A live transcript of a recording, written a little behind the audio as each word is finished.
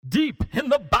Deep in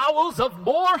the bowels of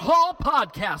Moore Hall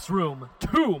Podcast Room,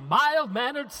 two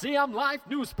mild-mannered Siam Life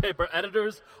newspaper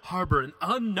editors harbor an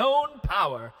unknown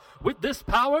power. With this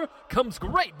power comes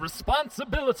great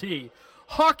responsibility.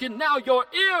 Hearken now your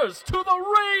ears to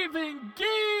the Raving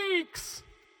Geeks!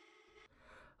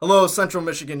 Hello, Central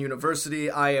Michigan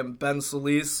University. I am Ben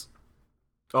Solis.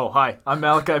 Oh, hi. I'm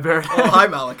Malachi Barrett. Oh, hi,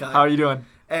 Malachi. How are you doing?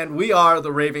 And we are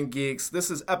the Raving Geeks. This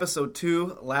is episode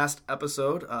 2. Last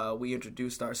episode, we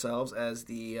introduced ourselves as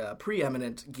the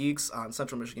preeminent geeks on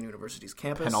Central Michigan University's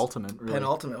campus. Penultimate, really.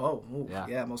 Penultimate. Oh, ooh,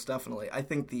 yeah, most definitely. I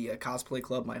think the cosplay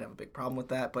club might have a big problem with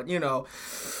that, but,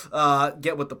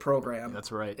 get with the program.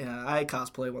 That's right. Yeah, I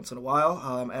cosplay once in a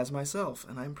while as myself,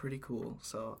 and I'm pretty cool.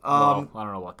 So, well, I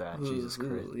don't know about that. Jesus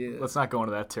Christ. Yeah. Let's not go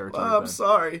into that territory. I'm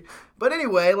sorry. But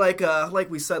anyway, like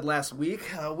we said last week,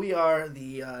 we are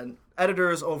the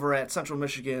editors over at Central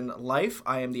Michigan Life.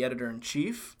 I am the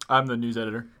editor-in-chief. I'm the news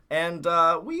editor. And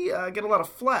we get a lot of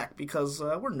flack because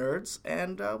we're nerds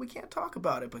and we can't talk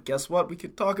about it. But guess what? We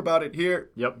can talk about it here.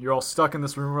 Yep, you're all stuck in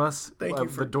this room with us. Thank you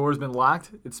for... The door's been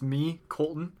locked. It's me,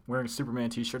 Colton, wearing a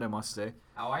Superman t-shirt, I must say.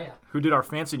 How are you? Who did our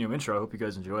fancy new intro. I hope you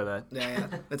guys enjoy that. Yeah,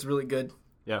 that's really good.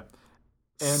 Yeah.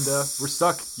 And we're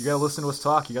stuck. You gotta listen to us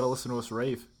talk. You gotta listen to us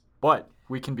rave. But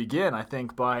we can begin, I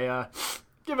think, by...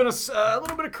 giving us a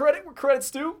little bit of credit where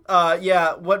credit's due.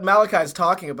 Yeah, what Malachi's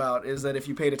talking about is that if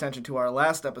you paid attention to our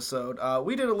last episode,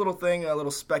 we did a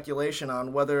little speculation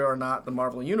on whether or not the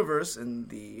Marvel Universe in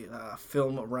the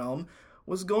film realm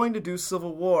was going to do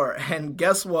Civil War. And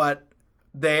guess what?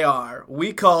 They are.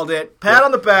 We called it. Pat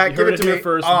on the back. Give it to me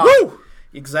first. Woo!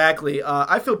 Exactly.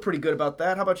 I feel pretty good about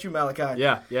that. How about you, Malachi?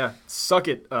 Yeah. Suck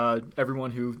it,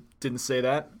 everyone who didn't say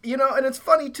that. And it's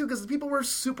funny, too, because people were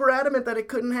super adamant that it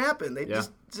couldn't happen. They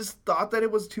just thought that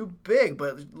it was too big.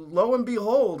 But lo and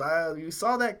behold, you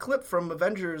saw that clip from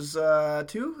Avengers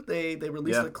 2. They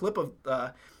released a clip of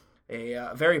a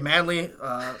very manly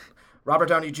Robert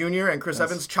Downey Jr. and Chris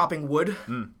Evans chopping wood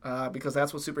because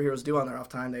that's what superheroes do on their off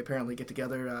time. They apparently get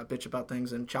together, bitch about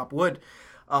things, and chop wood.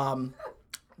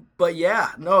 But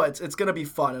yeah, no, it's going to be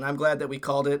fun, and I'm glad that we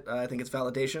called it. I think it's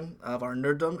validation of our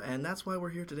nerddom, and that's why we're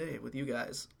here today with you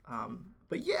guys.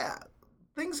 But yeah,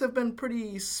 things have been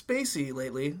pretty spacey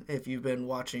lately, if you've been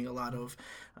watching a lot of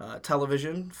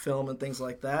television, film, and things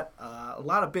like that. A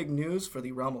lot of big news for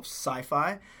the realm of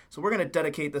sci-fi. So we're going to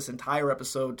dedicate this entire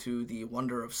episode to the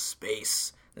wonder of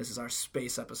space. This is our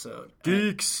space episode.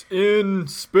 Geeks in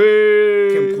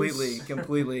space!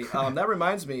 Completely. That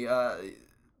reminds me...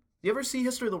 you ever see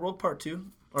History of the World Part 2?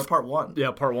 Or Part 1? Yeah,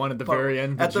 Part 1 at the very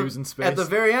end, the Jews in space. At the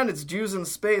very end, it's Jews in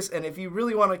space, and if you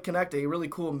really want to connect a really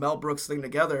cool Mel Brooks thing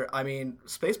together, I mean,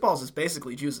 Spaceballs is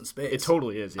basically Jews in space. It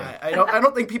totally is, yeah. I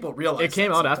don't think people realize it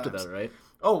came out sometimes. after that, right?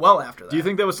 Oh, well after that. Do you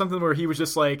think that was something where he was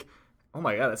just like, oh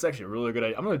my god, that's actually a really good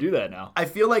idea. I'm going to do that now. I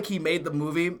feel like he made the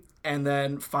movie, and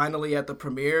then finally at the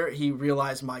premiere, he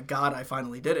realized, my god, I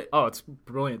finally did it. Oh, it's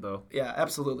brilliant, though. Yeah,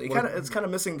 absolutely. It's kind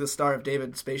of missing the Star of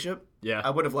David spaceship. Yeah.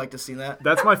 I would have liked to see that.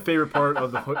 That's my favorite part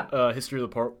of the History of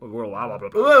the World.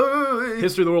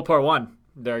 History of the World Part 1.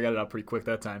 There, I got it out pretty quick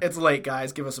that time. It's late,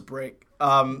 guys. Give us a break.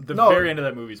 Very end of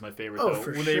that movie is my favorite, though.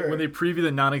 For when sure. When they preview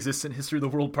the non-existent History of the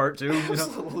World Part 2.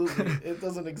 Absolutely. It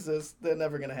doesn't exist. They're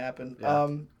never going to happen.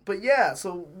 Yeah. But yeah,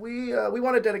 so we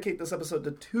want to dedicate this episode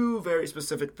to two very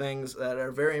specific things that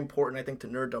are very important, I think, to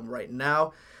nerddom right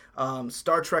now.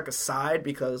 Star Trek aside,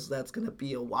 because that's going to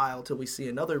be a while till we see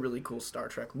another really cool Star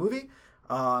Trek movie.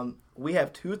 We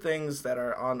have two things that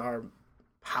are on our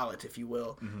palette, if you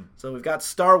will. Mm-hmm. So we've got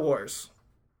Star Wars.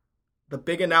 The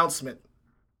big announcement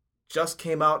just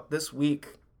came out this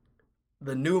week.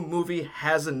 The new movie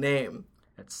has a name.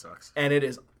 It sucks. And it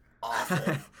is awful.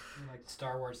 Like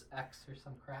Star Wars X or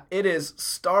some crap. It is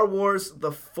Star Wars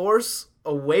The Force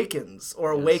Awakens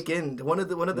or Awakened. One of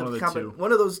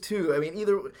those two. I mean,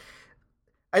 either...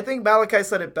 I think Malachi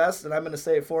said it best, and I'm going to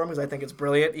say it for him because I think it's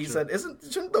brilliant. He said,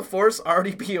 shouldn't the Force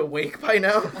already be awake by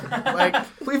now?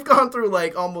 We've gone through,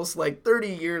 almost 30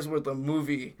 years worth of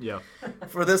movie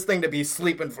for this thing to be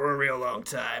sleeping for a real long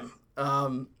time.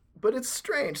 But it's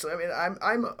strange. So, I mean,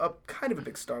 I'm a kind of a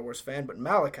big Star Wars fan, but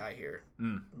Malachi here.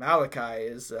 Malachi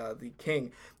is the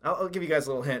king. I'll give you guys a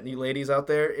little hint. You ladies out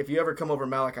there, if you ever come over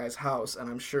Malachi's house, and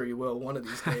I'm sure you will one of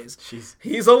these days,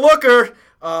 he's a looker.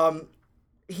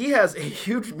 He has a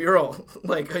huge mural,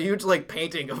 a huge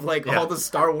painting of all the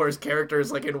Star Wars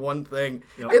characters in one thing.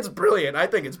 Yep. It's brilliant. I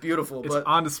think it's beautiful. It's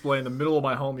on display in the middle of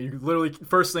my home. You literally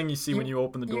first thing you see when you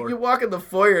open the door. You walk in the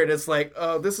foyer and it's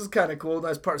oh, this is kind of cool.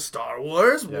 Nice part. Star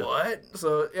Wars? Yeah. What?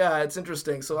 So yeah, it's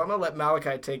interesting. So I'm gonna let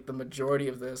Malachi take the majority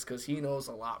of this because he knows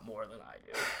a lot more than I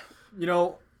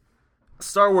do.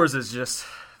 Star Wars is just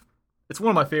It's one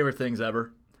of my favorite things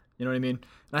ever. You know what I mean?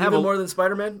 And I Even more than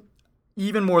Spider-Man?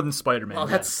 Even more than Spider-Man. Oh,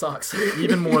 that sucks.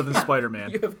 Even more than Spider-Man.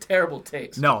 You have terrible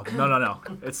taste. No.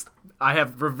 I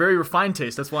have very refined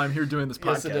taste. That's why I'm here doing this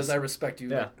podcast. Yes, it is. I respect you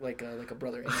like a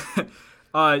brother.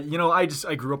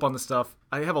 I grew up on this stuff.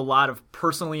 I have a lot of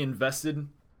personally invested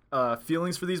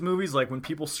feelings for these movies. Like when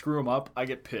people screw them up, I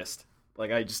get pissed.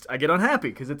 Like I get unhappy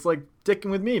because it's like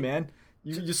dicking with me, man.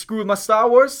 You screw with my Star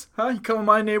Wars? Huh? You come in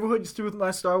my neighborhood, you screw with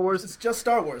my Star Wars? It's just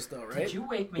Star Wars, though, right? Did you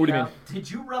wake me What do you up? mean? Did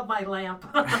you rub my lamp?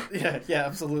 Yeah,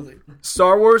 absolutely.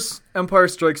 Star Wars, Empire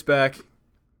Strikes Back.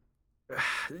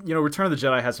 Return of the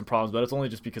Jedi has some problems, but it's only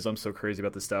just because I'm so crazy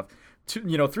about this stuff.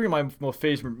 Three of my most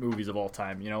favorite movies of all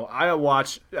time. I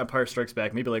watch Empire Strikes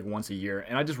Back maybe like once a year,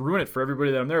 and I just ruin it for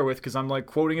everybody that I'm there with because I'm like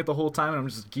quoting it the whole time and I'm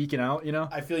just geeking out.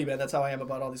 I feel you, man. That's how I am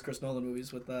about all these Chris Nolan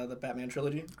movies with the Batman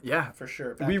trilogy. Yeah, for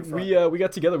sure. We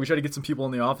got together. We tried to get some people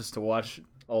in the office to watch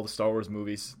all the Star Wars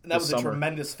movies. And that was summer. A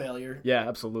tremendous failure. Yeah,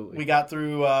 absolutely. We got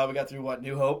through what,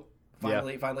 New Hope.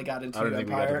 Finally got into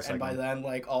Empire, and by then,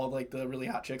 like all like the really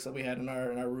hot chicks that we had in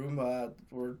our room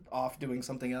were off doing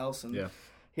something else, and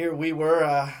here we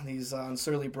were, these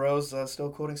surly bros,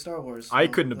 still quoting Star Wars. I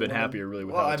couldn't have been happier, really,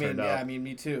 with how it turned out. Yeah, I mean,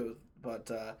 me too,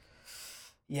 but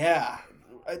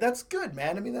that's good,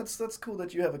 man. I mean, that's cool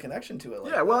that you have a connection to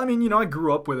it. Well, I mean, I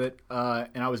grew up with it,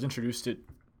 and I was introduced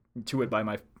to it by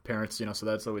my parents, so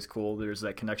that's always cool. There's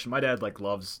that connection. My dad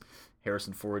loves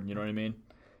Harrison Ford, you know what I mean,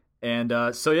 and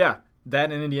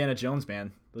that and Indiana Jones,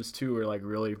 man. Those two are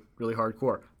really, really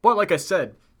hardcore. But like I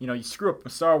said, you screw up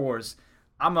with Star Wars,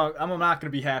 I'm not going to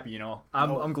be happy.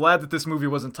 I'm glad that this movie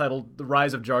wasn't titled The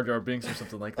Rise of Jar Jar Binks or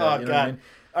something like that. Oh, God. What I mean?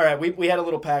 All right, we had a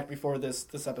little pact before this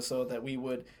episode that we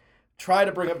would try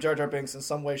to bring up Jar Jar Binks in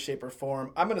some way, shape, or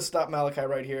form. I'm going to stop Malachi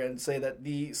right here and say that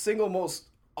the single most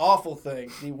awful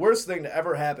thing, the worst thing to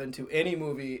ever happen to any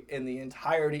movie in the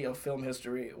entirety of film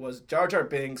history was Jar Jar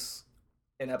Binks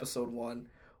in Episode 1.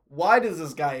 Why does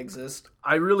this guy exist?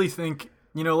 I really think,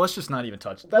 let's just not even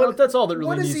touch it. That's all that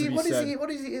really needs to be said.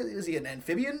 What is he? Is he an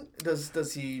amphibian? Does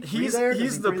he He's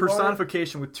the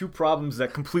personification with two problems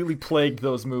that completely plagued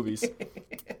those movies.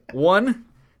 One,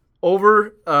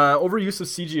 overuse of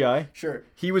CGI. Sure.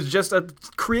 He was just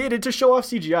created to show off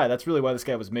CGI. That's really why this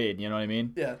guy was made, you know what I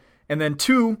mean? Yeah. And then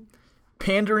two,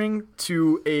 pandering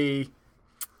to a...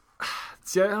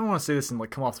 See, I don't want to say this and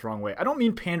come off the wrong way. I don't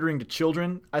mean pandering to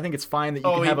children. I think it's fine that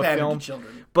you can have a film. To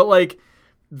children. But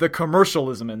the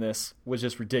commercialism in this was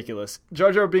just ridiculous.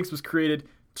 Jar Jar Binks was created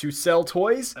to sell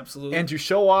toys, absolutely, and to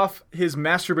show off his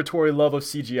masturbatory love of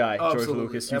CGI. George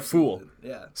Lucas, you fool.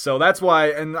 Yeah. So that's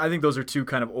why, and I think those are two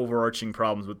kind of overarching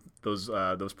problems with those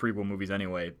prequel movies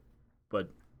anyway. But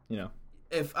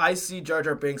if I see Jar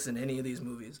Jar Binks in any of these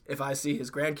movies, if I see his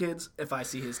grandkids, if I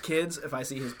see his kids, if I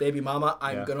see his baby mama,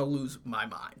 I'm gonna lose my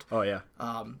mind. Oh yeah.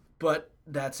 But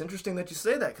that's interesting that you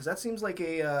say that, because that seems like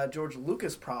a George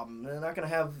Lucas problem. They're not gonna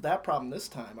have that problem this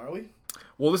time, are we?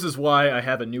 Well, this is why I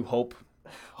have A New Hope.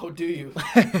 Oh, do you?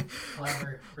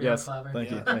 Clever. Yes. Clever.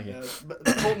 Thank you. Yeah. But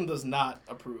Colton does not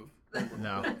approve.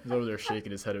 No, he's over there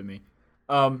shaking his head at me.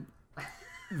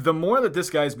 The more that this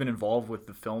guy's been involved with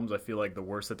the films, I feel like the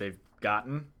worse that they've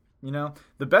gotten.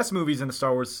 The best movies in the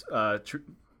Star Wars, I'm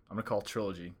gonna call it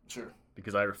trilogy. Sure.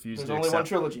 Because I refuse There's to only accept. one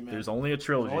trilogy, man. There's only a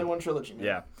trilogy. There's only one trilogy, man.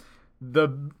 Yeah. The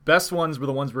best ones were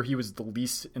the ones where he was the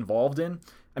least involved in.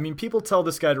 I mean, people tell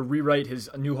this guy to rewrite his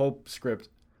A New Hope script.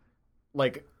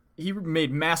 He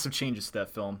made massive changes to that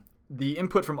film. The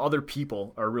input from other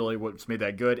people are really what's made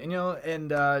that good. And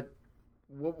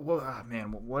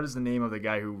what is the name of the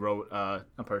guy who wrote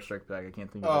Empire Strikes Back? I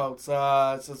can't think of it.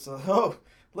 Oh,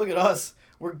 look at us.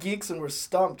 We're geeks and we're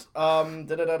stumped. I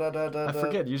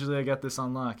forget. Usually I got this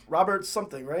on lock. Robert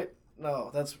something, right?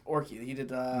 No, that's Orky. He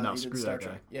did. No, he screw did Star that guy.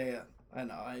 Trek. Yeah. I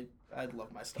know. I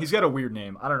love my stuff. He's got a weird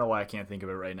name. I don't know why I can't think of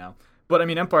it right now. But I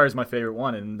mean, Empire is my favorite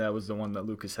one, and that was the one that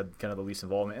Lucas had kind of the least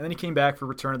involvement. And then he came back for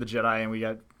Return of the Jedi, and we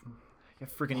got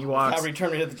freaking Ewoks.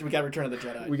 We got Return of the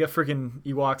Jedi. We got freaking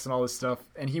Ewoks and all this stuff.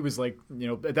 And he was at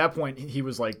that point, he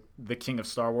was the king of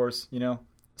Star Wars,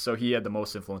 So he had the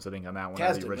most influence, I think, on that one. Kasdan,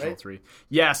 of the original right? three.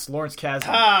 Yes, Lawrence Kasdan.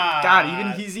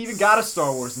 God, he's even got a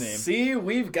Star Wars name. See,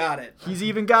 we've got it. He's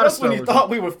even got a Star Wars name. Just when you thought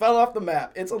we would fell off the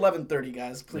map. It's 11:30,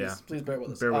 guys. Please bear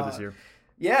with us. Bear with us here.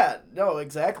 Yeah, no,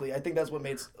 exactly. I think that's what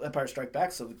made Empire Strike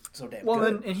Back so damn good. Well,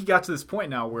 and he got to this point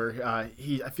now where I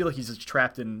feel like he's just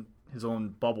trapped in his own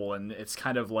bubble, and it's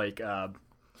kind of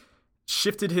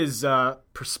shifted his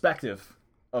perspective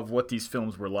of what these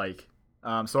films were like.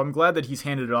 So I'm glad that he's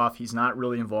handed it off. He's not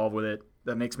really involved with it.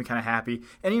 That makes me kind of happy.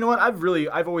 And you know what?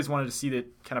 I've always wanted to see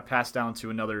that kind of passed down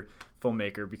to another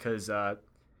filmmaker, because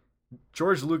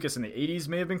George Lucas in the 80s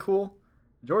may have been cool,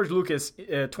 George Lucas,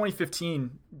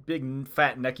 2015, big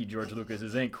fat necky George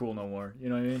Lucas ain't cool no more. You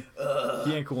know what I mean?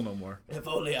 He ain't cool no more. If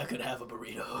only I could have a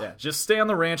burrito. Yeah, just stay on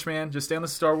the ranch, man. Just stay on the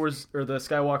Star Wars or the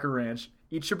Skywalker Ranch.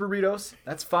 Eat your burritos.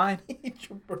 That's fine. Eat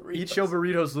your burritos. Eat your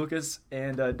burritos, Lucas,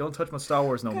 and don't touch my Star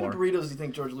Wars no What kind more. of burritos do you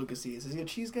think George Lucas eats? Is he a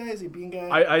cheese guy? Is he a bean guy?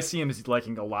 I see him as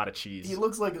liking a lot of cheese. He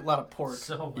looks like a lot of pork.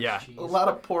 So much Yeah. cheese. A lot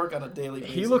of pork on a daily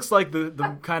basis. He looks like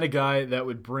the kind of guy that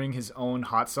would bring his own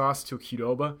hot sauce to a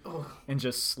Qdoba and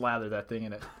just slather that thing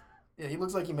in it. Yeah, he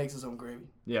looks like he makes his own gravy.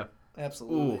 Yeah.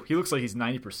 Absolutely. Ooh, he looks like he's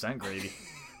 90% gravy.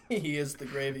 He is the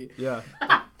gravy. Yeah.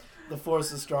 The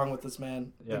force is strong with this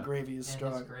man. Yeah. The gravy is And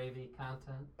strong. his gravy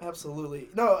content. Absolutely.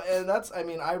 No, and that's, I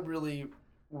mean, I really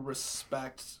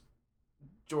respect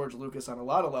George Lucas on a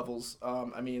lot of levels.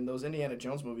 I mean, those Indiana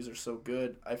Jones movies are so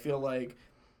good. I feel like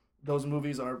those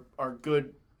movies are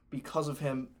good because of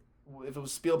him. If it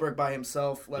was Spielberg by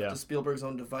himself, left to Spielberg's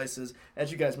own devices,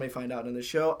 as you guys may find out in the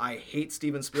show, I hate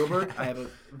Steven Spielberg. I have a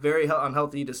very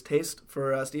unhealthy distaste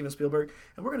for Steven Spielberg,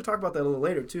 and we're going to talk about that a little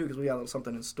later too, because we got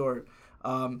something in store.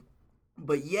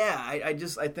 But yeah, I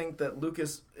think that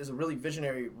Lucas is a really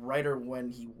visionary writer when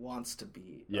he wants to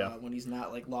be. Yeah. When he's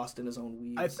not like lost in his own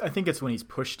weeds. I think it's when he's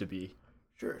pushed to be.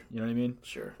 Sure. You know what I mean?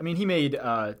 Sure. I mean, he made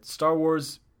Star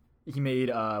Wars. He made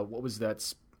what was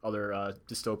that other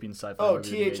dystopian sci-fi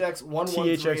movie? THX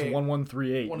 1138. THX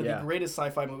 1138. One of the greatest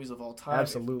sci-fi movies of all time.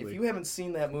 Absolutely. If you haven't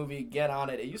seen that movie, get on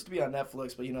it. It used to be on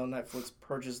Netflix, but Netflix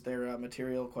purchased their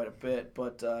material quite a bit.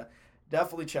 But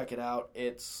definitely check it out.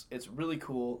 It's really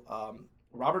cool.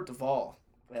 Robert Duvall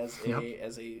as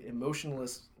a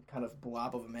emotionless kind of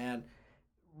blob of a man.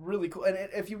 Really cool. And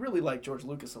if you really like George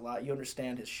Lucas a lot, you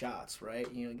understand his shots, right?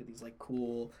 You get these like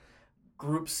cool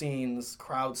group scenes,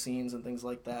 crowd scenes, and things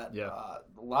like that. Yeah.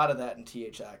 A lot of that in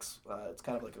THX. It's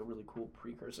kind of like a really cool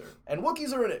precursor. And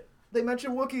Wookiees are in it. They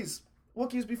mention Wookiees.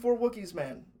 Wookiees before Wookiees,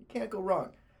 man. You can't go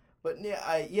wrong. But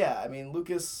I mean,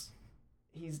 Lucas,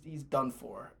 he's done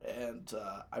for, and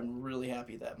I'm really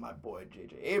happy that my boy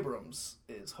J.J. Abrams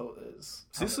is.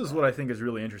 This is what I think is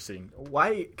really interesting.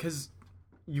 Why? Because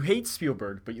you hate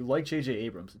Spielberg, but you like J.J.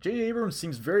 Abrams. J.J. Abrams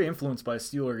seems very influenced by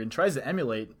Spielberg and tries to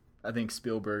emulate, I think,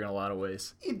 Spielberg in a lot of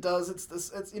ways. He does.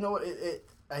 It's you know what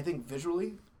I think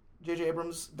visually, J.J.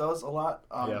 Abrams does a lot.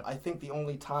 I think the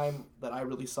only time that I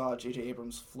really saw a J.J.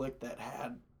 Abrams flick that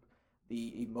had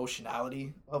the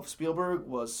emotionality of Spielberg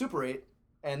was Super 8,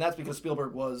 and that's because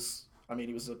Spielberg was,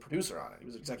 he was a producer on it. He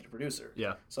was an executive producer.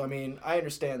 Yeah. So, I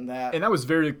understand that. And that was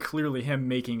very clearly him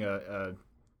making a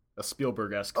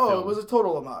Spielberg-esque film. It was a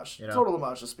total homage. You know? Total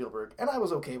homage to Spielberg. And I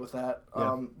was okay with that.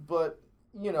 Yeah. But,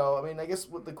 I guess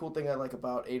what the cool thing I like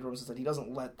about Abrams is that he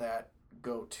doesn't let that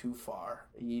go too far.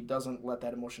 He doesn't let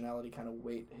that emotionality kind of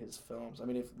weight his films. If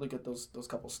you look at those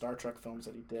couple Star Trek films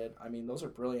that he did, those are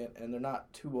brilliant, and they're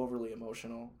not too overly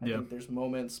emotional. I think there's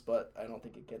moments, but I don't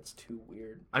think it gets too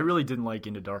weird. I really didn't like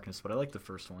Into Darkness, but I liked the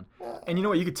first one. Yeah. And you know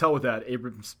what? You could tell with that,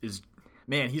 Abrams is...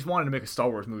 Man, he's wanted to make a Star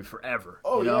Wars movie forever.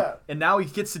 Oh, yeah. And now he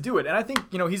gets to do it. And I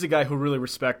think, he's a guy who really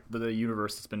respects the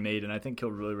universe that's been made, and I think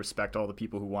he'll really respect all the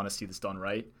people who want to see this done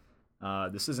right.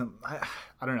 This isn't...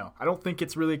 I don't know. I don't think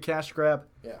it's really a cash grab.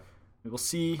 Yeah. We'll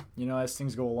see, as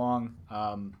things go along.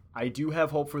 I do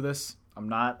have hope for this. I'm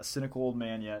not a cynical old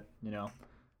man yet,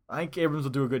 I think Abrams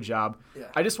will do a good job. Yeah.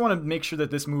 I just want to make sure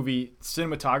that this movie,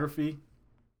 cinematography,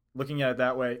 looking at it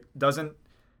that way, doesn't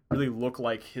really look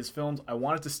like his films. I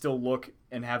want it to still look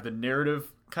and have the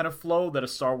narrative kind of flow that a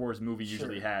Star Wars movie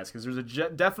usually has, because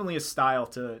there's definitely a style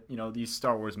to these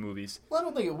Star Wars movies. Well, I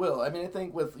don't think it will. I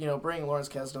think with bringing Lawrence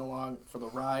Kasdan along for the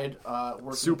ride,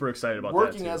 super excited about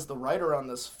working that too. As the writer on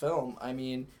this film.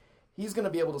 He's going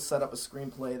to be able to set up a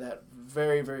screenplay that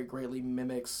very, very greatly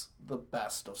mimics the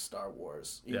best of Star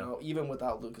Wars. You know, even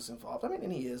without Lucas involved.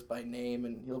 And he is by name,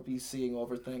 and he'll be seeing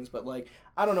over things. But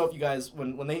I don't know if you guys,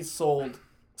 when they sold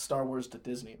Star Wars to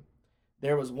Disney,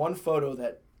 there was one photo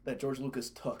that George Lucas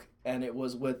took, and it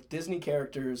was with Disney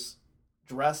characters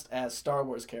dressed as Star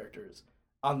Wars characters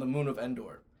on the moon of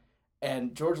Endor.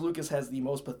 And George Lucas has the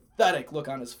most pathetic look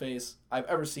on his face I've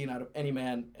ever seen out of any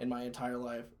man in my entire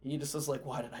life. He just is like,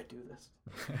 why did I do this?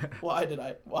 Why did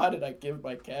I give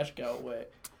my cash cow away?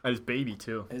 His baby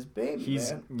too. His baby,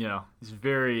 he's, man. He's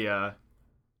very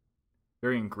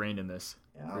very ingrained in this.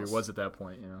 Yeah, or he was at that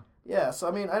point, Yeah,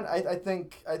 so I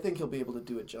think he'll be able to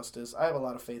do it justice. I have a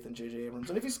lot of faith in J.J. Abrams,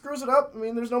 and if he screws it up,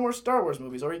 there's no more Star Wars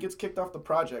movies, or he gets kicked off the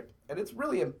project. And it's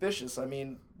really ambitious.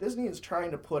 Disney is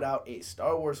trying to put out a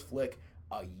Star Wars flick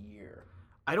a year.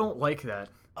 I don't like that.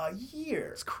 A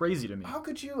year. It's crazy to me. How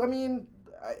could you?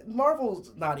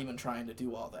 Marvel's not even trying to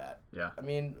do all that. Yeah.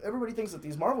 Everybody thinks that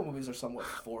these Marvel movies are somewhat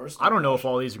forced. I don't know if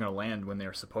all these are going to land when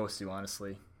they're supposed to,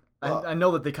 honestly. I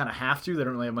know that they kind of have to. They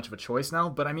don't really have much of a choice now.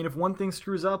 But I mean, if one thing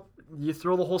screws up, you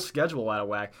throw the whole schedule out of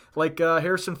whack. Like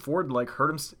Harrison Ford, like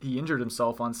he injured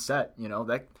himself on set. You know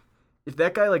that if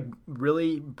that guy like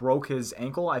really broke his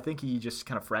ankle, I think he just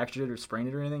kind of fractured it or sprained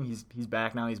it or anything. He's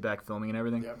back now. He's back filming and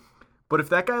everything. Yeah. But if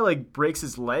that guy like breaks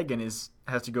his leg and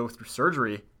has to go through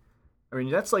surgery, I mean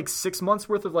that's like 6 months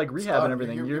worth of like rehab and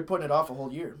everything. You're putting it off a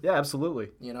whole year. Yeah, absolutely.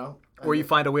 You know. Or you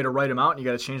find a way to write him out and you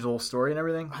got to change the whole story and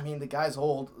everything. I mean, the guy's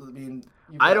old. I mean,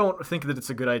 I don't think that it's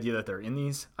a good idea that they're in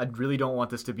these. I really don't want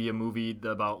this to be a movie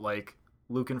about like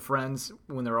Luke and friends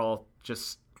when they're all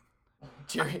just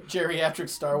geriatric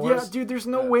Star Wars. Yeah, dude, there's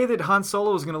no way that Han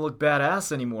Solo is going to look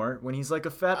badass anymore when he's like a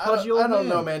fat, pudgy old man. I don't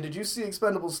know, man. Did you see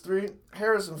Expendables 3?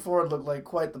 Harrison Ford looked like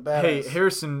quite the badass. Hey,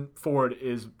 Harrison Ford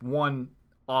is one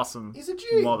awesome He's a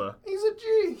G. mother. He's a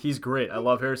G. He's great. I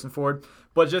love Harrison Ford.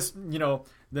 But just, you know,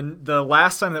 the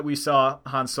last time that we saw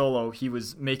Han Solo, he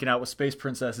was making out with space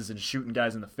princesses and shooting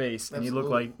guys in the face. And he looked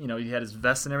like, you know, he had his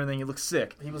vest and everything. He looked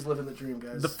sick. He was living the dream,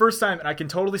 guys. The first time, and I can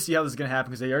totally see how this is going to happen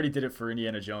because they already did it for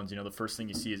Indiana Jones. You know, the first thing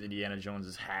you see is Indiana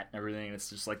Jones' hat and everything. And it's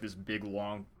just like this big,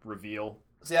 long reveal.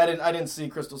 See, I didn't see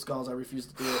Crystal Skulls. I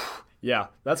refused to do it. Yeah,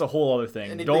 that's a whole other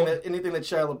thing. Anything that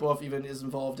Shia LaBeouf even is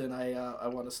involved in, I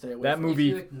want to stay away that from. movie.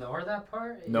 If you ignore that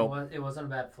part, Nope. it wasn't a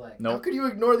bad flick. Nope. How could you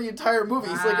ignore the entire movie?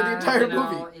 He's like in the entire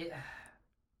movie.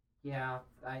 Yeah,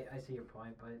 I see your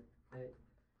point, but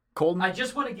Colton? I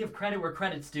just want to give credit where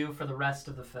credit's due for the rest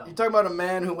of the film. You're talking about a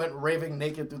man who went raving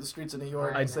naked through the streets of New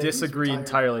York. I disagree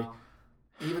entirely. Wow.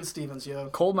 Even Stevens, yo.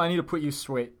 Colton, I need to put you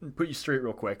straight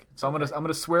real quick. So I'm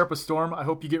gonna swear up a storm. I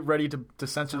hope you get ready to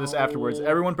censor this afterwards.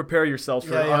 Everyone, prepare yourselves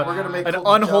for we're gonna make an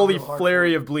Colton unholy jump real hard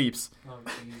flurry of bleeps. Oh,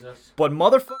 Jesus. But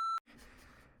motherfucker,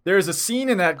 there's a scene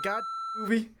in that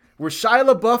movie where Shia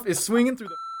LaBeouf is swinging through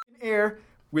the air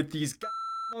with these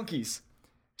monkeys.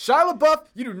 Shia LaBeouf,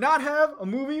 you do not have a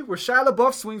movie where Shia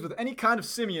LaBeouf swings with any kind of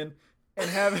simian and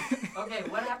have Okay,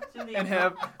 what happened to the and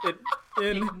have it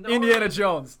in Indiana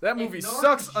Jones. That movie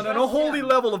sucks on an unholy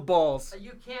level of balls.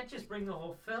 You can't just bring the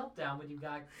whole film down when you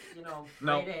got,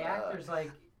 No. grade A actors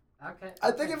like. Okay.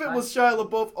 I think if it was Shia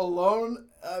LaBeouf alone,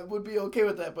 I would be okay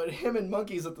with that. But him and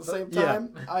monkeys at the same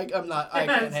time, I'm not. I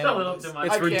can't It's handle a little this. too much.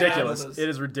 It's I can't ridiculous. handle this. It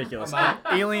is ridiculous.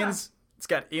 Aliens. It's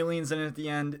got aliens in it at the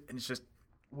end, and it's just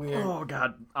Weird. oh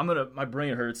god. My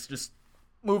brain hurts. Just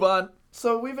move on.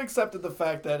 So we've accepted the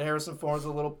fact that Harrison Ford's a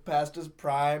little past his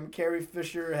prime. Carrie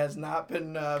Fisher has not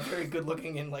been very good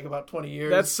looking in like about 20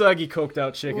 years. That soggy coked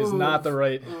out chick is not the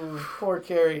right. Poor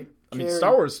Carrie. I mean,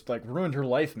 Star Wars like ruined her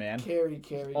life, man. Carrie.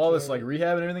 All this like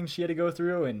rehab and everything she had to go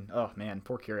through, and oh man,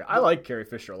 poor Carrie. I like Carrie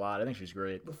Fisher a lot. I think she's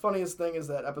great. The funniest thing is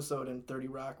that episode in 30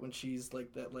 Rock when she's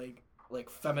like that like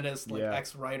feminist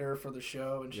ex-writer for the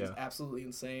show, and she's absolutely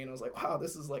insane. I was like, wow,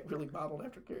 this is like really modeled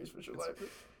after Carrie Fisher's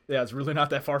life. Yeah, it's really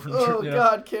not that far from the Oh truth.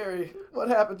 God, Carrie, what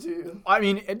happened to you? I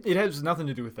mean, it has nothing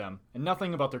to do with them, and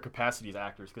nothing about their capacity as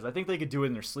actors, because I think they could do it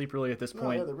in their sleep really at this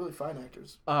point. Yeah, they're really fine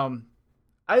actors. You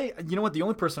know what? The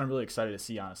only person I'm really excited to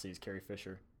see, honestly, is Carrie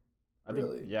Fisher. I think,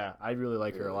 Really? yeah, I really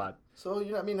like her a lot. So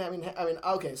I mean,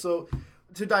 okay. So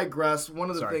to digress, one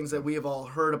of the things that we have all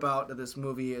heard about this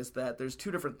movie is that there's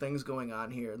two different things going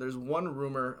on here. There's one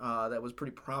rumor that was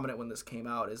pretty prominent when this came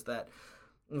out, is that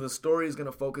the story is going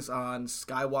to focus on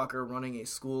Skywalker running a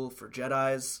school for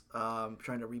Jedis,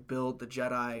 trying to rebuild the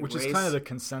Jedi Which race. is kind of the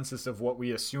consensus of what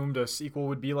we assumed a sequel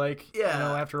would be like,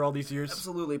 after all these years.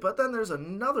 Absolutely. But then there's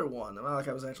another one, like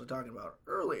I was actually talking about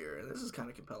earlier, and this is kind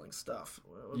of compelling stuff.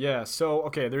 Yeah, so,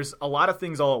 okay, there's a lot of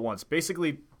things all at once.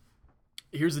 Basically,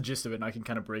 here's the gist of it, and I can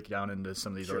kind of break it down into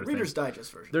some of these other Reader's things.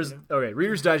 Digest version.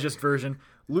 Reader's Digest version.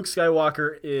 Luke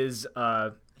Skywalker is,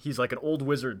 he's like an old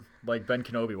wizard, like Ben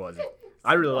Kenobi was.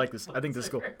 I really like this. I think this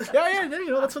is cool. Yeah,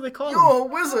 that's what they call him. You're a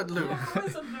wizard, Luke.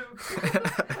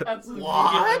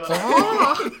 What?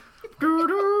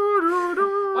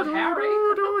 But Harry?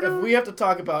 If we have to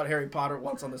talk about Harry Potter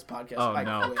once on this podcast, I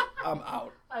quit. I'm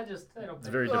out. I don't It's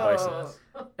very divisive.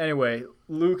 Anyway,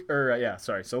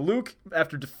 So Luke,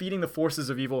 after defeating the forces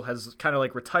of evil, has kind of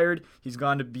like retired. He's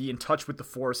gone to be in touch with the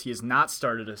Force. He has not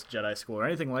started a Jedi school or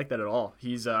anything like that at all.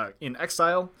 He's in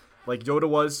exile, like Yoda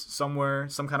was, somewhere,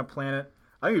 some kind of planet.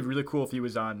 I think it'd be really cool if he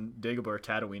was on Dagobah or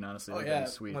Tatooine, honestly. That'd be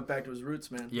sweet. Went back to his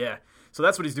roots, man. Yeah. So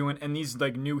that's what he's doing, and these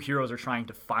like new heroes are trying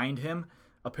to find him.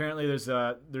 Apparently there's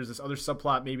this other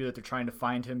subplot maybe that they're trying to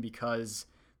find him because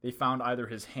they found either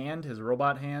his hand, his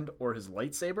robot hand, or his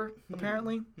lightsaber,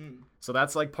 apparently. So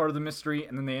that's like part of the mystery,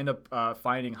 and then they end up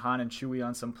finding Han and Chewie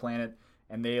on some planet,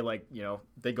 and they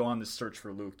they go on this search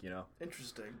for Luke.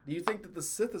 Interesting. Do you think that the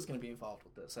Sith is going to be involved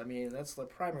with this? I mean, that's the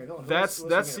primary villain. That's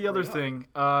the other thing.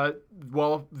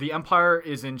 Well, the Empire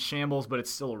is in shambles, but it's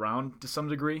still around to some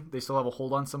degree. They still have a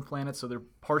hold on some planets, so they're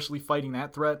partially fighting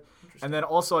that threat. And then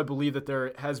also, I believe that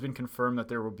there has been confirmed that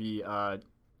there will be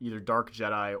either Dark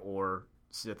Jedi or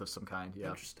Sith of some kind. Yeah.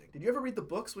 Interesting. Did you ever read the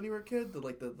books when you were a kid?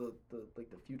 The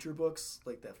future books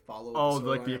that follow. Oh,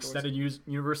 the extended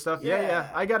universe stuff. Yeah.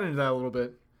 I got into that a little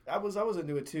bit. I was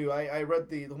into it too. I read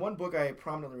the one book I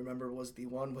prominently remember was the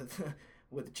one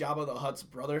with Jabba the Hutt's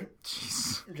brother.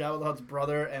 Jeez. Jabba the Hutt's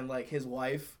brother and his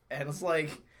wife, and it's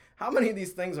how many of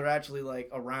these things are actually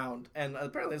around? And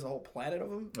apparently there's a whole planet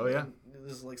of them. Oh yeah.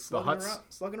 Just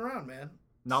slugging around, man.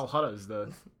 Nal Hutta is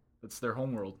it's their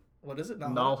homeworld. What is it?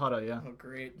 Nal Hutta, yeah. Oh,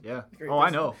 great. Yeah. Great. Oh, I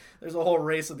know. There's a whole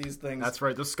race of these things. That's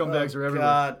right. Those scumbags are everywhere.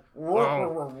 God.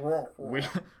 Oh,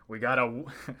 we got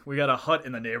a hut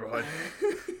in the neighborhood.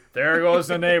 There goes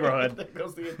the neighborhood. There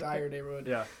goes the entire neighborhood.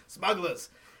 Yeah. Smugglers.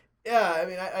 Yeah, I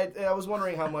mean, I was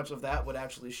wondering how much of that would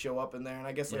actually show up in there, and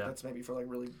I guess that's maybe for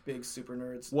really big super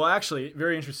nerds. Well, actually,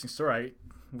 very interesting story.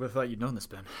 I would have thought you'd known this,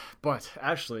 Ben. But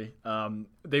actually,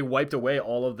 they wiped away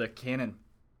all of the canon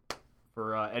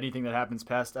for anything that happens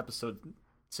past Episode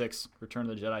 6, Return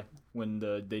of the Jedi, when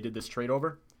they did this trade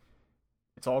over.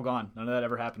 It's all gone. None of that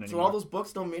ever happened anymore. So all those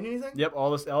books don't mean anything? Yep, all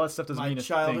that stuff doesn't mean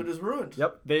anything. My childhood is ruined.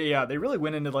 Yep, they really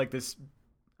went into this.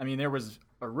 I mean, there was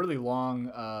a really long.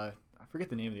 I forget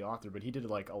the name of the author, but he did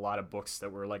a lot of books that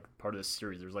were part of this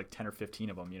series. There's 10 or 15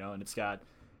 of them, and it's got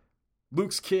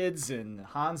Luke's kids and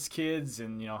Han's kids,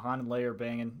 and Han and Leia are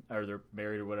banging, or they're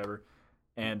married or whatever,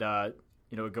 and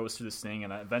it goes through this thing,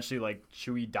 and eventually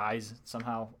Chewie dies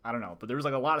somehow. I don't know, but there was a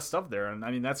lot of stuff there, and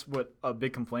I mean that's what a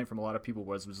big complaint from a lot of people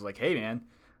was hey man,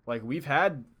 we've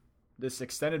had this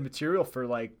extended material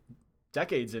for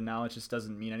decades, and now it just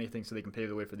doesn't mean anything, so they can pave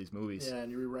the way for these movies. Yeah,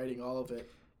 and you're rewriting all of it.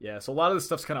 Yeah, so a lot of this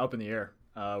stuff's kind of up in the air.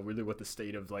 Really, what the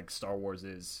state of Star Wars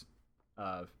is,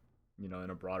 in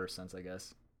a broader sense, I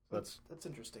guess. That's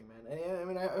interesting, man. And, I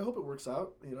mean, I hope it works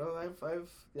out. I've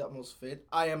the utmost faith.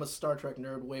 I am a Star Trek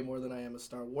nerd way more than I am a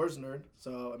Star Wars nerd.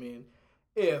 So I mean,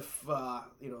 if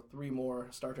 3 more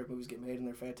Star Trek movies get made and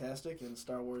they're fantastic, and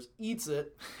Star Wars eats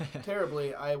it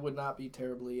terribly, I would not be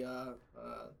terribly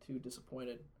too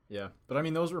disappointed. Yeah, but I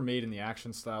mean, those were made in the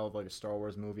action style of a Star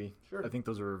Wars movie. Sure. I think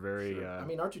those were very. Sure. I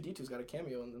mean, R2-D2's got a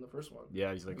cameo in the first one.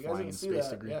 Yeah, he's flying in space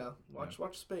degree. Yeah,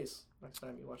 watch Space next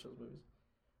time you watch those movies.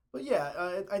 But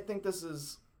yeah, I think this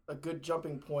is a good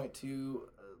jumping point to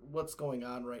what's going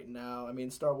on right now. I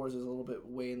mean, Star Wars is a little bit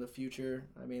way in the future.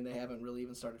 I mean, they haven't really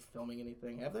even started filming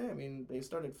anything, have they? I mean, they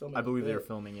started filming. I believe they're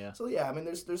filming, yeah. So yeah, I mean,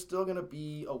 there's still gonna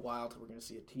be a while till we're gonna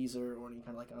see a teaser or any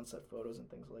kind of on-set photos and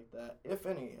things like that, if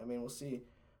any. I mean, we'll see.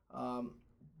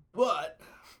 But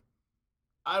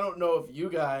I don't know if you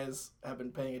guys have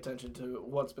been paying attention to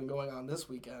what's been going on this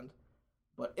weekend,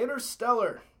 but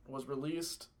Interstellar was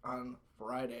released on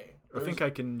Friday. I think I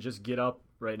can just get up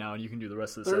right now and you can do the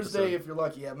rest of this Thursday, episode. if you're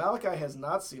lucky. Yeah, Malachi has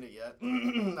not seen it yet.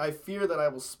 I fear that I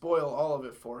will spoil all of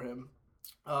it for him,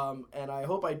 and I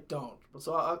hope I don't.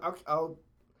 So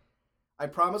I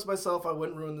promised myself I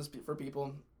wouldn't ruin this for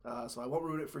people, so I won't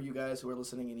ruin it for you guys who are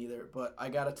listening in either. But I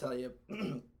gotta tell you,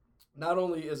 not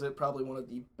only is it probably one of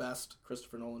the best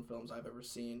Christopher Nolan films I've ever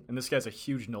seen. And this guy's a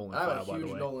huge Nolan fan, by the way. I'm a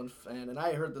huge Nolan fan, and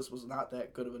I heard this was not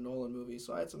that good of a Nolan movie,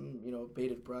 so I had some,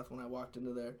 bated breath when I walked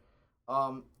into there.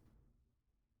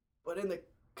 But in the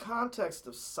context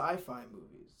of sci-fi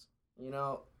movies,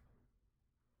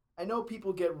 I know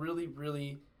people get really,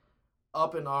 really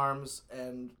up in arms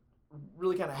and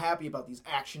really kind of happy about these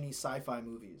action-y sci-fi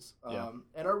movies. And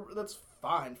that's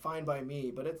fine by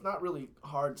me, but it's not really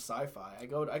hard sci-fi. I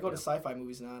go to sci-fi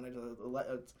movies now, and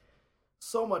it's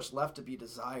so much left to be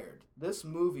desired. This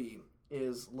movie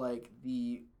is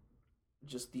the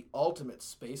ultimate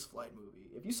spaceflight movie.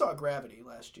 If you saw Gravity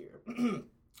last year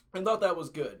and thought that was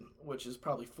good, which is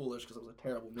probably foolish because it was a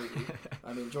terrible movie.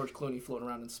 I mean, George Clooney floating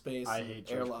around in space. I hate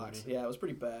George airlocks. Clooney. Yeah, it was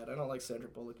pretty bad. I don't like Sandra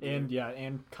Bullock either.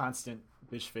 And constant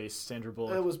bitch face Sandra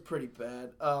Bullock. It was pretty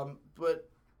bad. But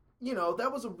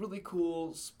that was a really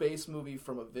cool space movie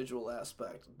from a visual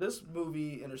aspect. This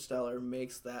movie, Interstellar,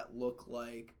 makes that look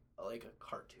like a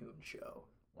cartoon show.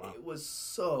 Wow. It was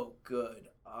so good.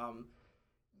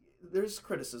 There's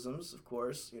criticisms, of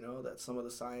course, that some of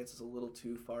the science is a little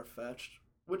too far-fetched,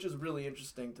 which is really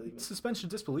interesting to even... Suspension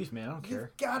of disbelief, man. I don't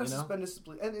care. You've got to suspend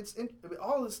disbelief. And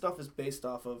all this stuff is based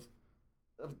off of...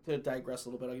 To digress a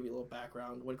little bit, I'll give you a little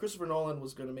background. When Christopher Nolan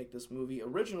was going to make this movie,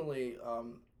 originally,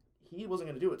 he wasn't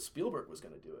going to do it. Spielberg was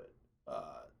going to do it.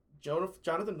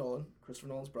 Jonathan Nolan, Christopher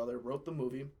Nolan's brother, wrote the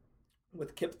movie.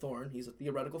 with Kip Thorne. He's a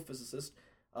theoretical physicist,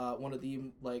 one of the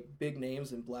like big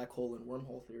names in black hole and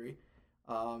wormhole theory.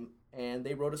 And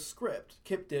they wrote a script.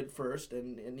 Kip did first,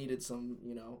 and it needed some,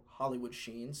 Hollywood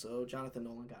sheen, so Jonathan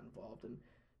Nolan got involved, and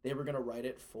they were going to write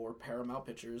it for Paramount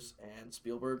Pictures, and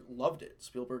Spielberg loved it.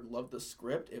 Spielberg loved the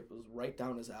script. It was right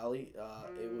down his alley.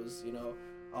 It was,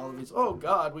 all of these, oh,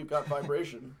 God, we've got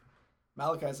vibration.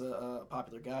 Malachi's a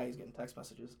popular guy. He's getting text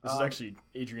messages. This is actually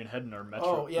Adrian Hedden, our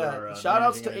Metro. Oh, yeah.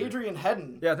 Shout-outs to Adrian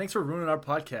Hedden. Yeah, thanks for ruining our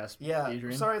podcast,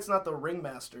 Adrian. Sorry it's not the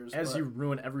Ringmasters. As you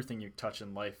ruin everything you touch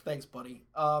in life. Thanks, buddy.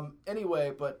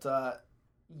 Anyway, but,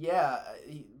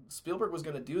 Spielberg was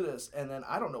going to do this, and then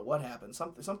I don't know what happened.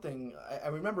 Something I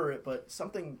remember it, but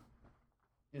something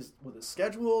is with his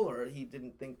schedule, or he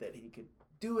didn't think that he could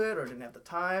do it, or didn't have the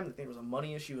time. I think it was a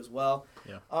money issue as well.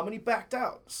 Yeah. And he backed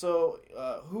out. So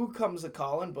who comes a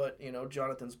calling but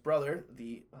Jonathan's brother,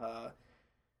 the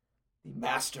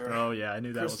master. Oh yeah, I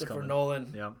knew that was coming. Christopher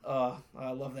Nolan. Yeah.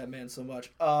 I love that man so much.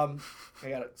 I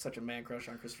got such a man crush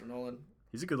on Christopher Nolan.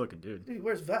 He's a good-looking dude. Dude, he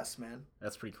wears vests, man.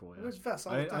 That's pretty cool, yeah. He wears vests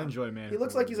all the time. I enjoy man. He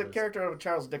looks like he's a character out of a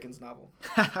Charles Dickens novel.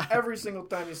 Every single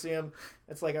time you see him,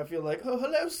 it's like I feel like, oh,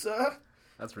 hello, sir.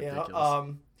 That's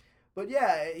ridiculous. But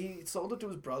yeah, he sold it to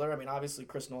his brother. I mean, obviously,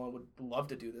 Chris Nolan would love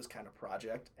to do this kind of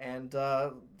project, and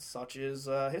such is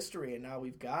history, and now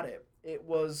we've got it. It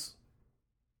was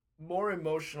more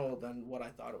emotional than what I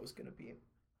thought it was going to be.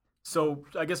 So,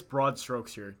 I guess broad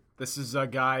strokes here. This is a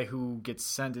guy who gets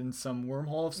sent in some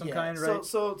wormhole of some kind, right?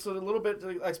 So a little bit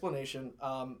of explanation.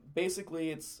 Basically,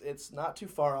 it's not too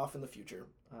far off in the future.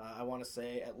 I want to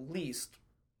say at least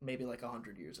maybe like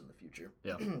 100 years in the future.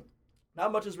 Yeah.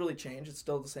 Not much has really changed. It's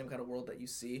still the same kind of world that you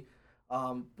see.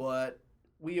 But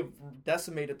we have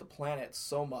decimated the planet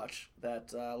so much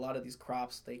that a lot of these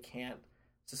crops, they can't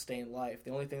sustain life.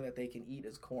 The only thing that they can eat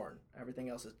is corn. Everything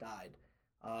else has died.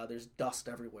 There's dust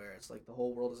everywhere. It's like the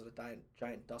whole world is a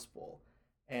giant dust bowl.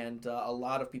 And a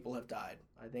lot of people have died.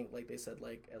 I think, like they said,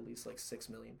 like at least like 6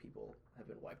 million people have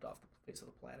been wiped off the face of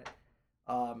the planet.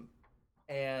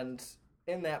 And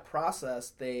in that process,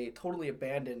 they totally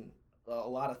abandon a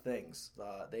lot of things.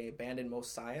 They abandon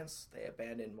most science. They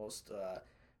abandon most,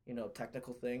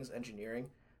 technical things, engineering.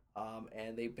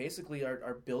 And they basically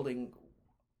are building,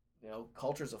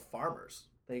 cultures of farmers.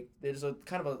 There's a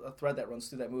kind of a thread that runs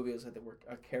through that movie is that they were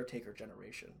a caretaker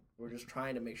generation. We're just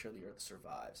trying to make sure the Earth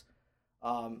survives.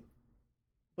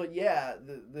 But yeah,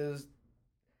 there's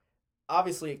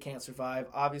obviously it can't survive.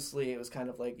 Obviously, it was kind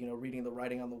of like reading the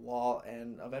writing on the wall,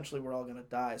 and eventually we're all going to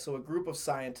die. So a group of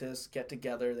scientists get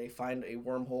together. They find a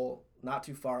wormhole not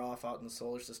too far off out in the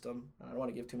solar system. I don't want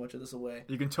to give too much of this away.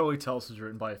 You can totally tell this was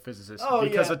written by a physicist. Oh,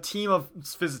 because a team of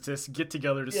physicists get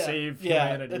together to save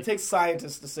humanity. It takes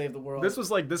scientists to save the world. This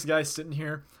was like this guy sitting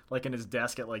here, like in his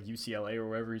desk at like UCLA or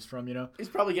wherever he's from, He's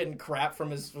probably getting crap from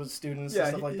his students and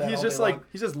stuff like that. He's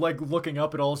just like looking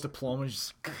up at all his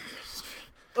diplomas.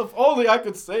 If only I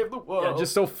could save the world. Yeah,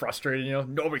 just so frustrated,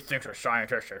 Nobody thinks a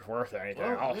scientist is worth anything.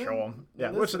 Well, I'll show them.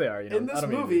 Yeah, which they are, In this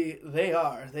movie, they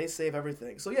are. They save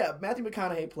everything. So yeah, Matthew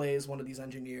McConaughey plays one of these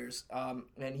engineers,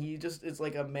 and he just is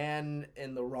like a man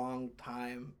in the wrong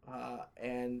time,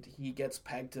 and he gets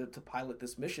pegged to pilot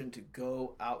this mission to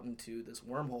go out into this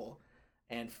wormhole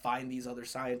and find these other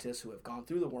scientists who have gone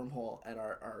through the wormhole and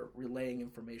are relaying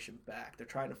information back. They're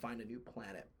trying to find a new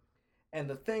planet. And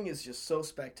the thing is just so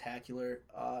spectacular,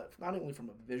 not only from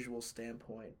a visual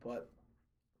standpoint, but,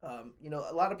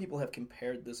 a lot of people have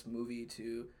compared this movie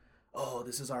to,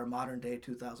 this is our modern-day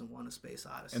 2001: A Space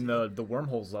Odyssey. And the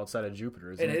wormhole's outside of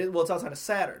Jupiter, isn't it? Well, it's outside of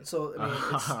Saturn, so, I mean,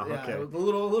 it's okay. A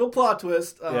little plot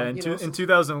twist. In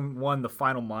 2001, the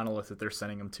final monolith that they're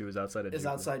sending them to is outside of Jupiter. Is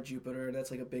outside Jupiter, and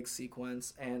that's like a big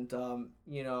sequence. And,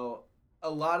 a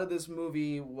lot of this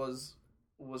movie was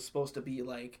supposed to be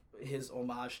like his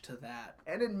homage to that,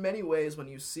 and in many ways when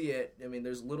you see it, I mean,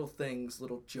 there's little things,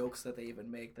 little jokes that they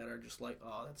even make that are just like,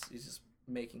 he's just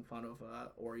making fun of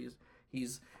or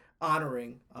he's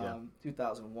honoring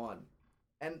 2001.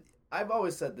 And I've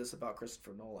always said this about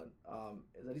Christopher Nolan,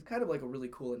 is that he's kind of like a really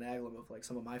cool amalgam of like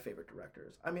some of my favorite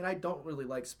directors. I mean, I don't really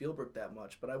like Spielberg that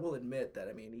much, but I will admit that,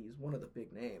 I mean, he's one of the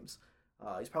big names.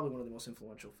 He's probably one of the most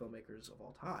influential filmmakers of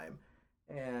all time.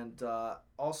 And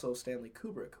also Stanley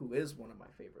Kubrick, who is one of my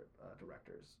favorite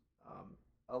directors.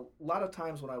 A lot of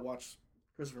times when I watch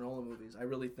Christopher Nolan movies, I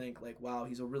really think like, wow,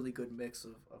 he's a really good mix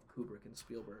of Kubrick and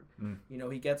Spielberg.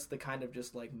 He gets the kind of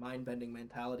just like mind-bending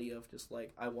mentality of just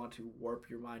like, I want to warp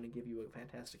your mind and give you a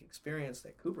fantastic experience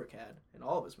that Kubrick had in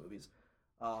all of his movies.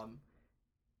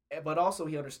 But also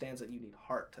he understands that you need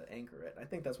heart to anchor it. I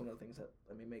think that's one of the things that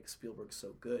makes Spielberg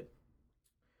so good.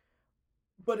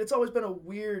 but it's always been a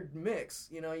weird mix.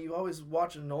 You know, you always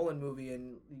watch a Nolan movie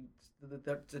and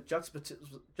the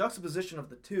juxtaposition of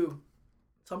the two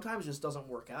sometimes just doesn't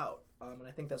work out. And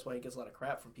I think that's why he gets a lot of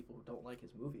crap from people who don't like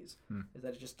his movies, is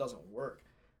that it just doesn't work.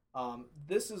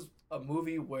 This is a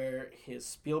movie where his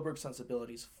Spielberg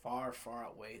sensibilities far, far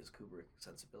outweigh his Kubrick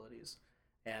sensibilities.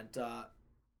 And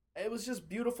it was just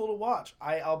beautiful to watch.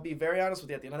 I'll be very honest with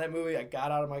you. At the end of that movie, I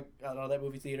got out of that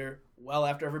movie theater well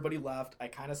after everybody left. I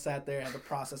kind of sat there, had to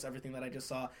process everything that I just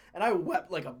saw, and I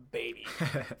wept like a baby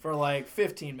for like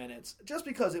 15 minutes just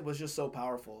because it was just so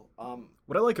powerful.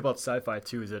 What I like about sci-fi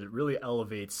too is that it really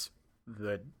elevates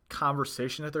the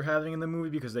conversation that they're having in the movie,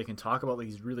 because they can talk about like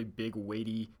these really big,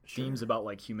 weighty themes about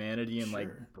like humanity and like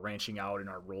branching out in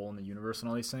our role in the universe and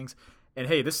all these things. And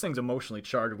hey, this thing's emotionally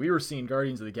charged. We were seeing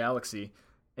Guardians of the Galaxy,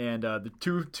 and the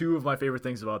two of my favorite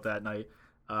things about that night,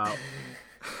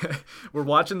 we're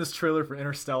watching this trailer for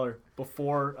Interstellar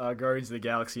before Guardians of the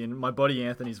Galaxy, and my buddy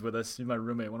Anthony's with us. He's my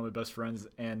roommate, one of my best friends,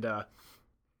 and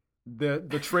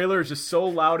the trailer is just so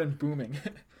loud and booming.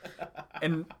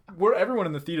 And everyone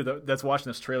in the theater that's watching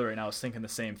this trailer right now is thinking the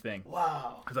same thing.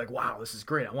 Wow. It's like, wow, this is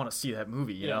great. I want to see that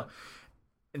movie, you know?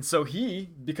 And so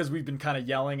because we've been kind of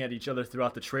yelling at each other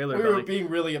throughout the trailer. We were being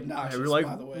really obnoxious, we were like,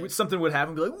 by the way. Something would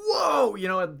happen, be like, whoa, you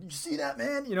know, you see that,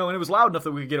 man? You know, and it was loud enough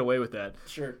that we could get away with that.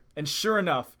 Sure. And sure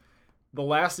enough, the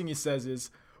last thing he says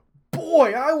is,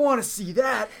 boy, I want to see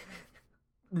that.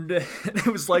 It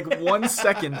was like 1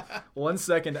 second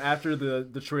after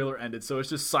the trailer ended, so it's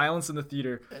just silence in the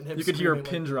theater. You could hear a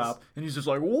pin drop, and he's just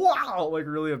like, wow, like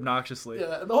really obnoxiously.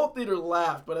 Yeah, and the whole theater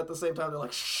laughed, but at the same time they're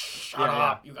like, shut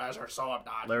up, you guys are so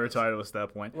obnoxious. Larry tired at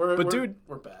that point. Dude,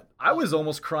 we're bad. I was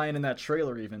almost crying in that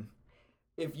trailer even.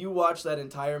 If you watch that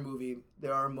entire movie,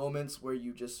 there are moments where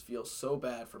you just feel so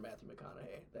bad for Matthew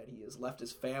McConaughey that he has left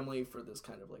his family for this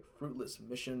kind of like fruitless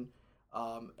mission,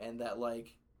 and that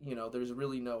like, you know, there's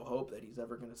really no hope that he's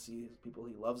ever going to see his people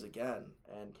he loves again.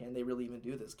 And can they really even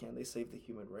do this? Can they save the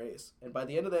human race? And by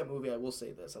the end of that movie, I will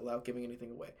say this, without giving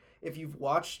anything away. If you've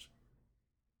watched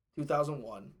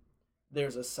 2001,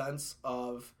 there's a sense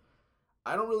of,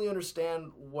 I don't really understand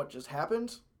what just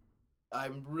happened.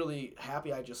 I'm really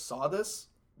happy I just saw this,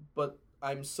 but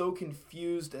I'm so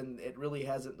confused, and it really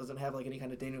doesn't have like any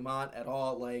kind of denouement at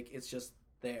all. Like, it's just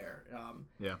there.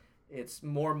 Yeah. It's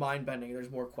more mind-bending. There's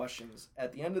more questions.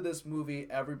 At the end of this movie,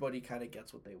 everybody kind of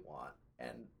gets what they want.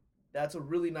 And that's a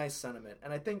really nice sentiment.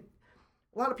 And I think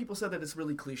a lot of people said that it's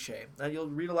really cliche. Now, you'll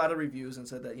read a lot of reviews and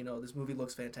said that, you know, this movie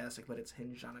looks fantastic, but it's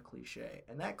hinged on a cliche.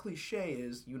 And that cliche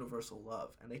is universal love.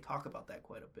 And they talk about that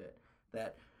quite a bit.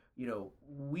 That, you know,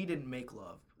 we didn't make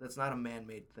love. That's not a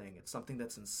man-made thing. It's something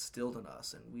that's instilled in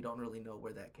us, and we don't really know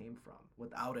where that came from.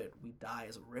 Without it, we die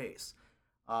as a race.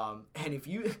 And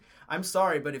I'm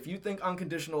sorry, but if you think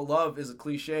unconditional love is a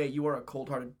cliche, you are a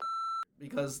cold-hearted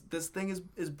because this thing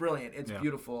is brilliant. It's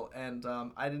beautiful, and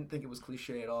I didn't think it was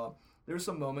cliche at all. There were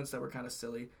some moments that were kind of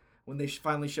silly. When they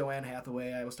finally show Anne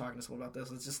Hathaway, I was talking to someone about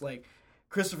this, it's just like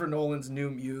Christopher Nolan's new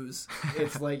muse.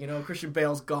 It's like, you know, Christian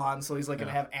Bale's gone, so he's like going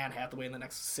to have Anne Hathaway in the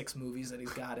next 6 movies that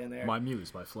he's got in there. My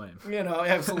muse, my flame. You know,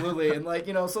 absolutely. And like,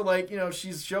 you know, so like, you know,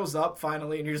 she shows up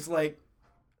finally, and you're just like,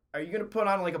 are you going to put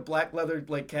on like a black leather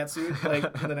like catsuit like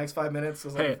in the next 5 minutes?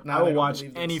 Hey, I will watch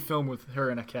any film with her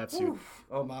in a catsuit.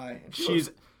 Oh my.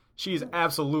 She's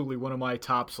absolutely one of my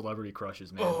top celebrity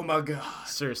crushes, man. Oh my god.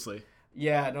 Seriously.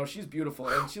 Yeah, no, she's beautiful,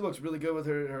 and she looks really good with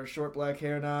her short black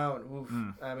hair now.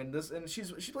 And I mean, she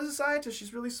plays a scientist.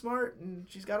 She's really smart, and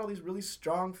she's got all these really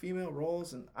strong female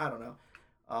roles. And I don't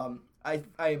know.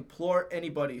 I implore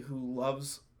anybody who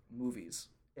loves movies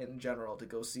in general to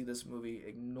go see this movie.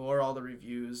 Ignore all the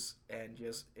reviews and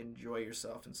just enjoy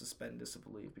yourself and suspend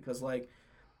disbelief. Because, like,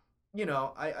 you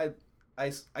know,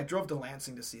 I drove to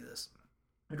Lansing to see this.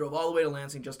 I drove all the way to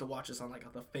Lansing just to watch this on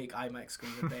like the fake IMAX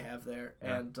screen that they have there,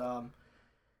 and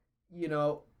you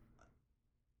know,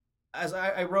 as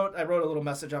I wrote a little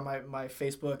message on my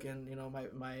Facebook, and you know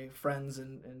my friends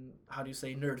and how do you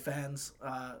say nerd fans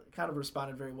kind of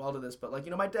responded very well to this. But like,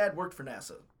 you know, my dad worked for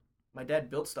NASA. My dad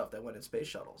built stuff that went in space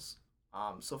shuttles.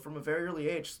 So from a very early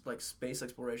age, like space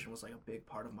exploration was like a big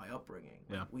part of my upbringing.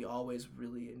 Yeah. We always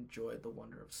really enjoyed the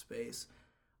wonder of space.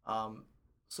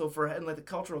 So in like the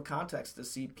cultural context, to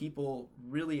see people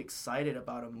really excited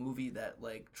about a movie that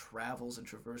like travels and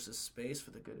traverses space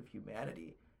for the good of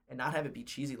humanity, and not have it be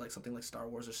cheesy like something like Star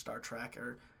Wars or Star Trek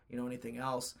or, you know, anything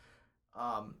else,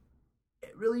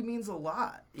 it really means a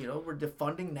lot. You know, we're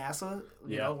defunding NASA.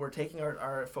 You know, we're taking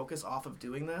our focus off of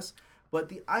doing this. But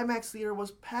the IMAX theater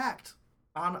was packed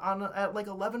at like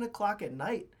 11 o'clock at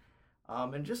night,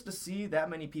 and just to see that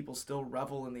many people still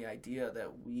revel in the idea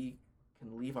that we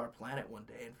can leave our planet one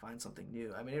day and find something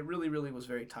new. I mean, it really, really was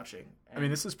very touching. And I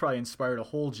mean, this has probably inspired a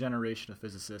whole generation of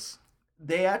physicists.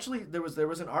 they actually there was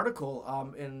an article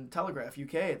in Telegraph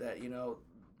UK that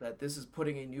that this is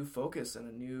putting a new focus and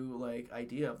a new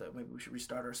idea of that maybe we should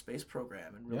restart our space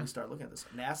program and really start looking at this.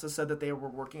 NASA said that they were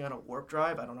working on a warp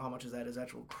drive. I don't know how much of that is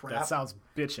actual crap. That sounds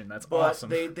bitchin'. That's but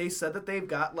awesome. They said that they've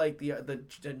got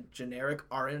the generic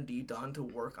R&D done to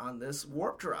work on this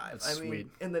warp drive. That's I mean, sweet.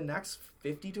 in the next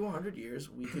 50 to 100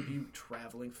 years, we could be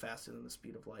traveling faster than the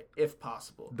speed of light, if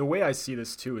possible. The way I see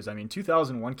this too is,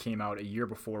 2001 came out a year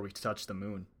before we touched the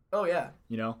moon. Oh yeah,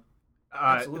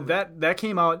 Absolutely. That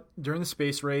came out during the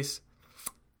space race.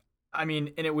 I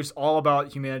mean, and it was all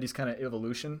about humanity's kind of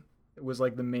evolution. It was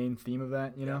the main theme of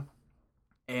that, know?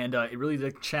 And it really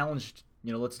challenged,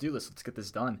 let's do this. Let's get this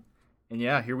done. And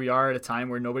yeah, here we are at a time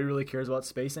where nobody really cares about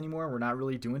space anymore. We're not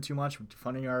really doing too much. We're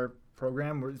funding our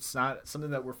program. It's not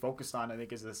something that we're focused on, I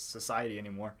think, as a society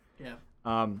anymore.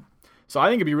 Yeah. So I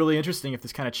think it'd be really interesting if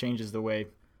this kind of changes the way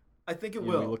I think it we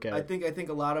will. look at I it. think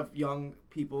a lot of young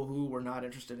people who were not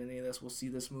interested in any of this will see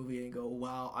this movie and go,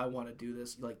 "Wow, I want to do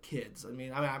this." Like kids. I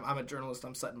mean, I'm a journalist.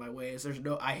 I'm set in my ways.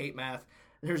 I hate math.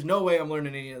 There's no way I'm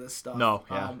learning any of this stuff. No,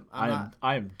 yeah.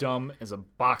 I am dumb as a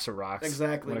box of rocks.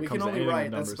 Exactly. When it We comes can to only anything write.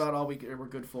 with That's numbers. about all we're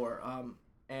good for. I'm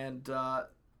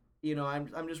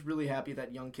just really happy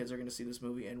that young kids are going to see this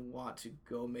movie and want to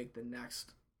go make the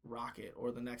next rocket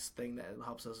or the next thing that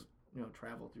helps us,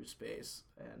 travel through space.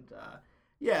 And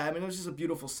it was just a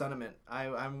beautiful sentiment.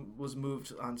 I was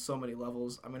moved on so many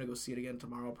levels. I'm going to go see it again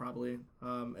tomorrow, probably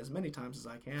as many times as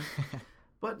I can.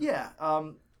 But yeah,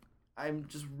 I'm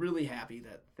just really happy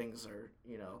that things are,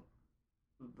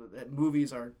 that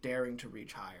movies are daring to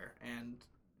reach higher, and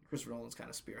Christopher Nolan's kind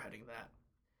of spearheading that.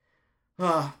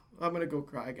 I'm gonna go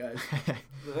cry, guys.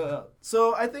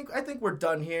 So I think we're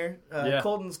done here.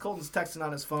 Colton's texting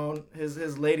on his phone.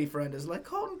 His lady friend is like,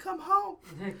 "Colton, come home.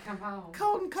 Come home.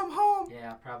 Colton, come home.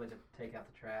 Yeah, probably to take out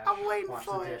the trash. I'm waiting wash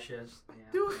for the you. dishes.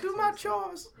 Yeah, Do my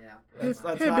chores." Yeah. That's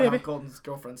Hey, not baby. how Colton's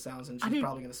girlfriend sounds, and she's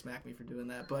probably gonna smack me for doing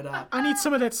that. But I need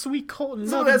some of that sweet Colton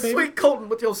some of loving, that baby. sweet Colton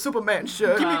with your Superman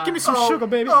shirt. Give me some sugar,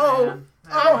 baby. Man,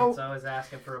 Oh. everyone's always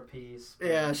asking for a piece. but,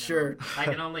 Yeah, sure.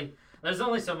 There's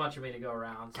only so much for me to go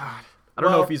around. So. God. I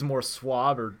don't know Well- if he's more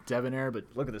suave or debonair, but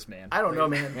look at this man. I don't know,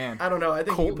 man. I don't know. I think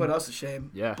you Colton. put us to shame.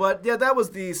 Yeah. But yeah, that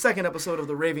was the second episode of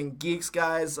the Raving Geeks,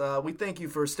 guys. We thank you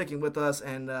for sticking with us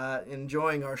and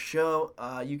enjoying our show.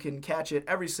 You can catch it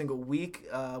every single week.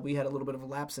 We had a little bit of a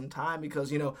lapse in time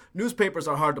because, newspapers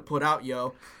are hard to put out,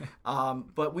 yo.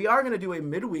 But we are going to do a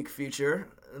midweek feature.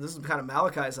 This is kind of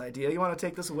Malachi's idea. You want to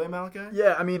take this away, Malachi?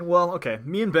 Yeah, okay.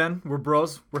 Me and Ben, we're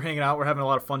bros. We're hanging out. We're having a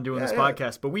lot of fun doing this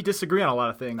podcast, but we disagree on a lot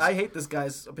of things. I hate this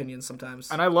guy's opinions sometimes.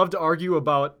 And I love to argue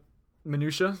about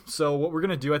minutia. So what we're going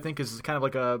to do, I think, is kind of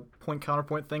like a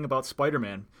point-counterpoint thing about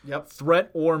Spider-Man. Yep.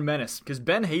 Threat or menace. Because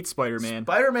Ben hates Spider-Man.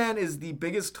 Spider-Man is the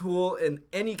biggest tool in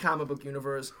any comic book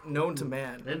universe known to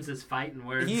man. Them's his fighting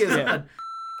words. He is. And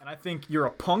I think you're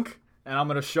a punk. And I'm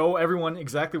going to show everyone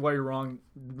exactly why you're wrong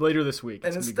later this week.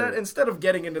 And instead of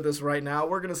getting into this right now,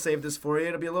 we're going to save this for you.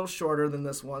 It'll be a little shorter than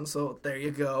this one, so there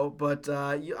you go. But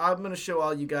I'm going to show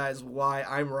all you guys why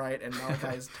I'm right and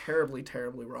Malachi is terribly,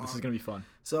 terribly wrong. This is going to be fun.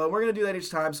 So we're going to do that each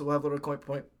time, so we'll have little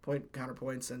point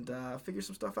counterpoints and figure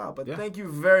some stuff out. But thank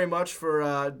you very much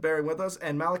for bearing with us.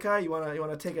 And Malachi, you want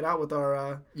to take it out with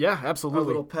our Yeah, our absolutely.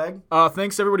 little peg?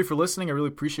 Thanks, everybody, for listening. I really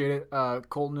appreciate it.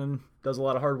 Colton does a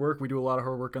lot of hard work. We do a lot of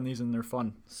hard work on these, and they're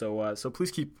fun. So please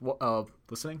keep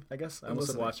listening, I guess. I almost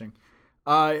said watching.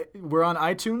 We're on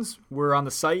iTunes. We're on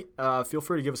the site. Feel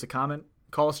free to give us a comment.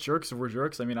 Call us jerks if we're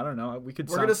jerks. I mean, I don't know. We're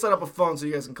going to set up a phone so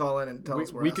you guys can call in and tell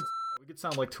us we're we could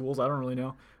sound like tools. I don't really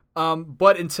know.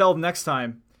 But until next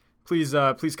time, please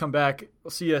come back.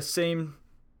 We'll see you same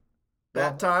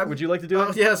bat time. Would you like to do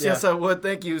it? Yes, I would.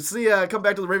 Thank you. See ya. Come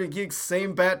back to the Raving Geeks.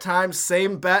 Same bat time,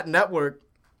 same bat network.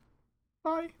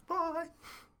 Bye. Bye.